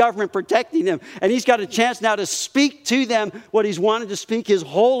Roman government protecting him. And he's got a chance now to speak to them what he's wanted to speak his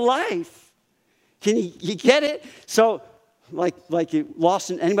whole life. Can you get it? So, like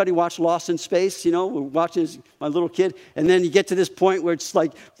anybody watch Lost in Space? You know, we're watching my little kid. And then you get to this point where it's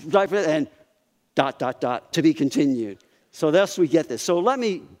like, and ... to be continued. So thus we get this. So let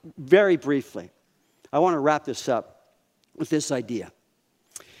me very briefly, I want to wrap this up with this idea.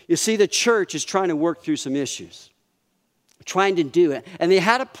 You see, the church is trying to work through some issues, trying to do it. And they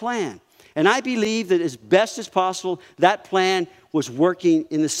had a plan. And I believe that as best as possible, that plan was working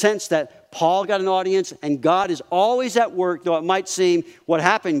in the sense that Paul got an audience, and God is always at work, though it might seem, what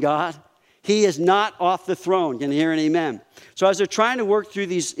happened, God? He is not off the throne. Can you hear an amen? So as they're trying to work through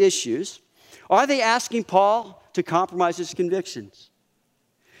these issues, are they asking Paul to compromise his convictions?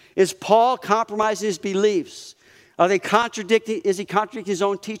 Is Paul compromising his beliefs? Is he contradicting his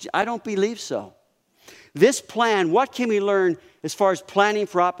own teaching? I don't believe so. This plan, what can we learn as far as planning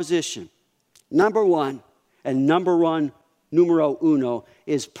for opposition? Number one, and numero uno,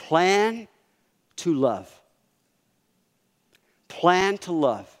 is plan to love. Plan to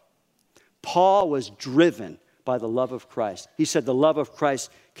love. Paul was driven by the love of Christ. He said, the love of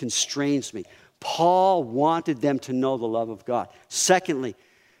Christ constrains me. Paul wanted them to know the love of God. Secondly,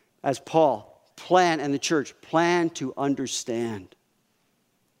 as Paul planned, and the church planned to understand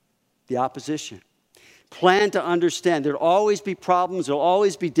the opposition. Plan to understand. There'll always be problems. There'll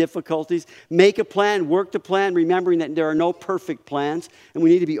always be difficulties. Make a plan. Work the plan, remembering that there are no perfect plans. And we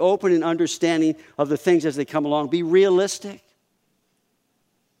need to be open and understanding of the things as they come along. Be realistic.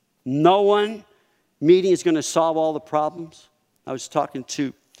 No one meeting is going to solve all the problems. I was talking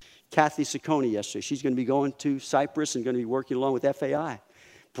to Kathy Ciccone yesterday. She's going to be going to Cyprus and going to be working along with FAI.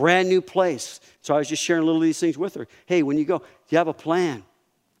 Brand new place. So I was just sharing a little of these things with her. Hey, when you go, you have a plan.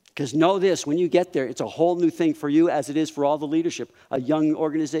 Because know this, when you get there, it's a whole new thing for you as it is for all the leadership, a young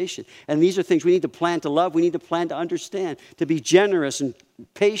organization. And these are things we need to plan to love. We need to plan to understand, to be generous and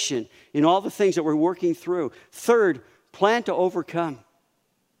patient in all the things that we're working through. Third, plan to overcome.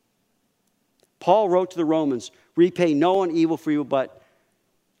 Paul wrote to the Romans, repay no one evil for evil, but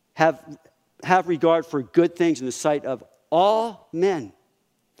have regard for good things in the sight of all men.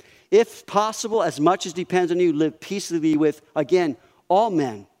 If possible, as much as depends on you, live peaceably with, again, all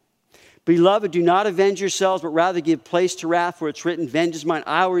men. Beloved, do not avenge yourselves, but rather give place to wrath, for it's written, vengeance is mine,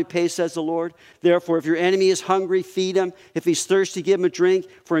 I will repay, says the Lord. Therefore, if your enemy is hungry, feed him. If he's thirsty, give him a drink,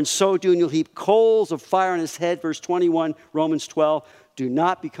 for in so doing you'll heap coals of fire on his head. Verse 21, Romans 12. Do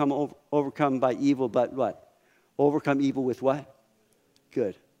not become overcome by evil, but what? Overcome evil with what?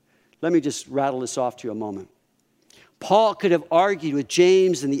 Good. Let me just rattle this off to you a moment. Paul could have argued with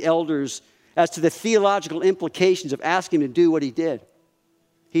James and the elders as to the theological implications of asking him to do what he did.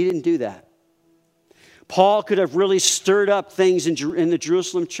 He didn't do that. Paul could have really stirred up things in the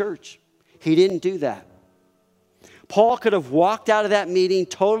Jerusalem church. He didn't do that. Paul could have walked out of that meeting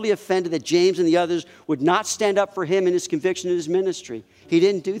totally offended that James and the others would not stand up for him in his conviction in his ministry. He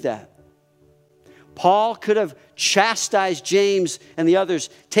didn't do that. Paul could have chastised James and the others,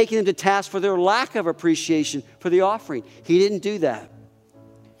 taking them to task for their lack of appreciation for the offering. He didn't do that.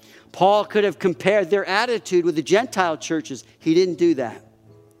 Paul could have compared their attitude with the Gentile churches. He didn't do that.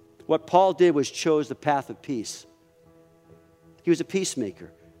 What Paul did was chose the path of peace. He was a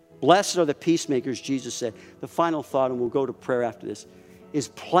peacemaker. Blessed are the peacemakers, Jesus said. The final thought, and we'll go to prayer after this, is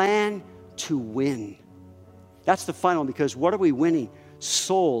plan to win. That's the final one, because what are we winning?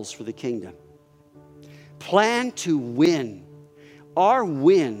 Souls for the kingdom. Plan to win. Our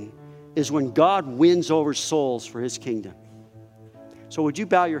win is when God wins over souls for his kingdom. So would you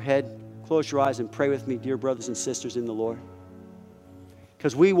bow your head, close your eyes, and pray with me, dear brothers and sisters in the Lord?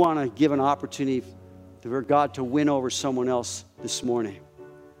 Because we want to give an opportunity for God to win over someone else this morning.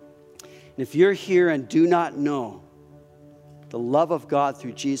 And if you're here and do not know the love of God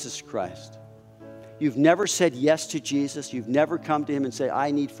through Jesus Christ, you've never said yes to Jesus, you've never come to him and said,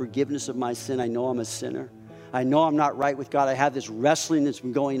 I need forgiveness of my sin, I know I'm a sinner, I know I'm not right with God, I have this wrestling that's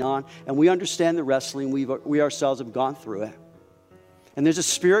been going on, and we understand the wrestling, we ourselves have gone through it. And there's a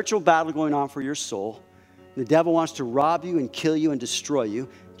spiritual battle going on for your soul. The devil wants to rob you and kill you and destroy you.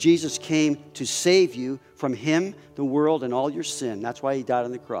 Jesus came to save you from him, the world, and all your sin. That's why he died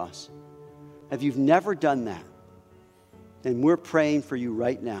on the cross. If you've never done that, then we're praying for you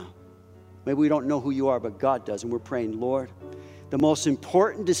right now. Maybe we don't know who you are, but God does. And we're praying, Lord, the most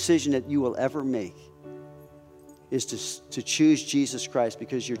important decision that you will ever make is to choose Jesus Christ,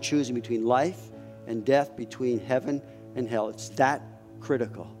 because you're choosing between life and death, between heaven and hell. It's that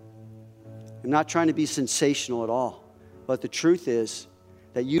critical. I'm not trying to be sensational at all, but the truth is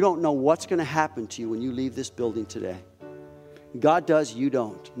that you don't know what's going to happen to you when you leave this building today. God does, you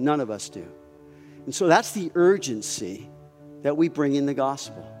don't. None of us do. And so that's the urgency that we bring in the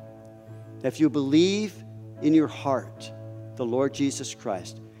gospel. If you believe in your heart the Lord Jesus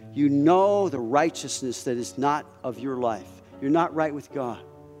Christ, you know the righteousness that is not of your life. You're not right with God.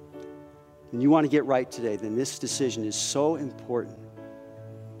 And you want to get right today, then this decision is so important.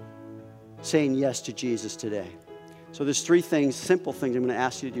 Saying yes to Jesus today. So there's three things, simple things I'm going to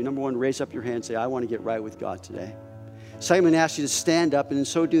ask you to do. Number one, raise up your hand and say, I want to get right with God today. Second, I'm going to ask you to stand up, and in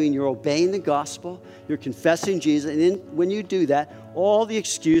so doing, you're obeying the gospel, you're confessing Jesus, and then when you do that, all the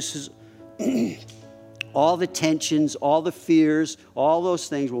excuses, all the tensions, all the fears, all those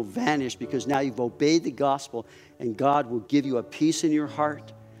things will vanish, because now you've obeyed the gospel, and God will give you a peace in your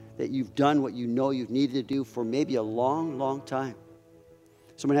heart that you've done what you know you've needed to do for maybe a long, long time.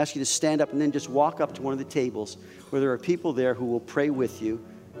 So I'm going to ask you to stand up and then just walk up to one of the tables where there are people there who will pray with you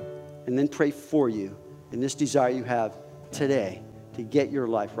and then pray for you in this desire you have today to get your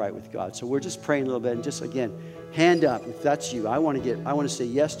life right with God. So we're just praying a little bit, and just again, hand up if that's you. I want to say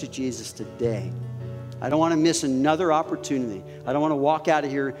yes to Jesus today. I don't want to miss another opportunity. I don't want to walk out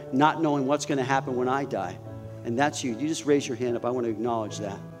of here not knowing what's going to happen when I die. And that's you. You just raise your hand up. I want to acknowledge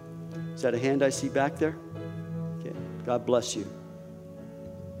that. Is that a hand I see back there? Okay. God bless you.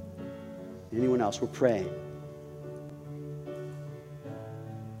 Anyone else? We're praying.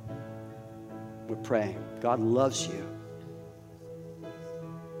 We're praying. God loves you.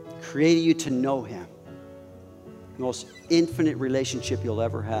 Created you to know him. The most infinite relationship you'll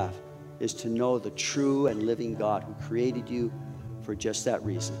ever have is to know the true and living God who created you for just that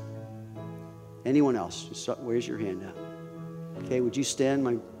reason. Anyone else? Just raise your hand now. Okay, would you stand?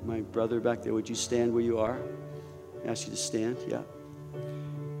 My brother back there, would you stand where you are? I ask you to stand. Yeah.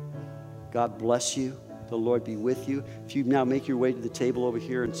 God bless you. The Lord be with you. If you now make your way to the table over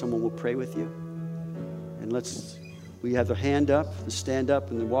here, and someone will pray with you. And we have the hand up, the stand up,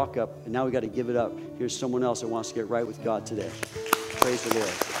 and the walk up. And now we got to give it up. Here's someone else that wants to get right with God today. Praise the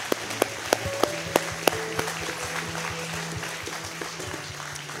Lord.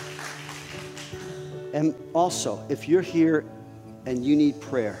 And also, if you're here and you need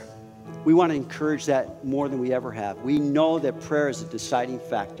prayer, we want to encourage that more than we ever have. We know that prayer is a deciding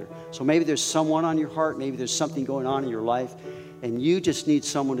factor. So maybe there's someone on your heart, maybe there's something going on in your life, and you just need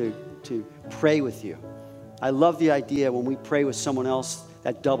someone to pray with you. I love the idea when we pray with someone else,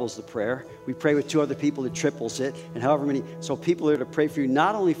 that doubles the prayer. We pray with two other people, it triples it, and however many. So people are to pray for you,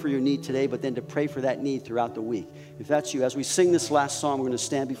 not only for your need today, but then to pray for that need throughout the week. If that's you, as we sing this last song, we're going to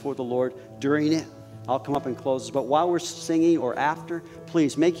stand before the Lord during it. I'll come up and close this. But while we're singing or after,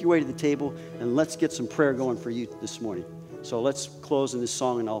 please make your way to the table and let's get some prayer going for you this morning. So let's close in this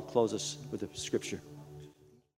song, and I'll close us with a scripture.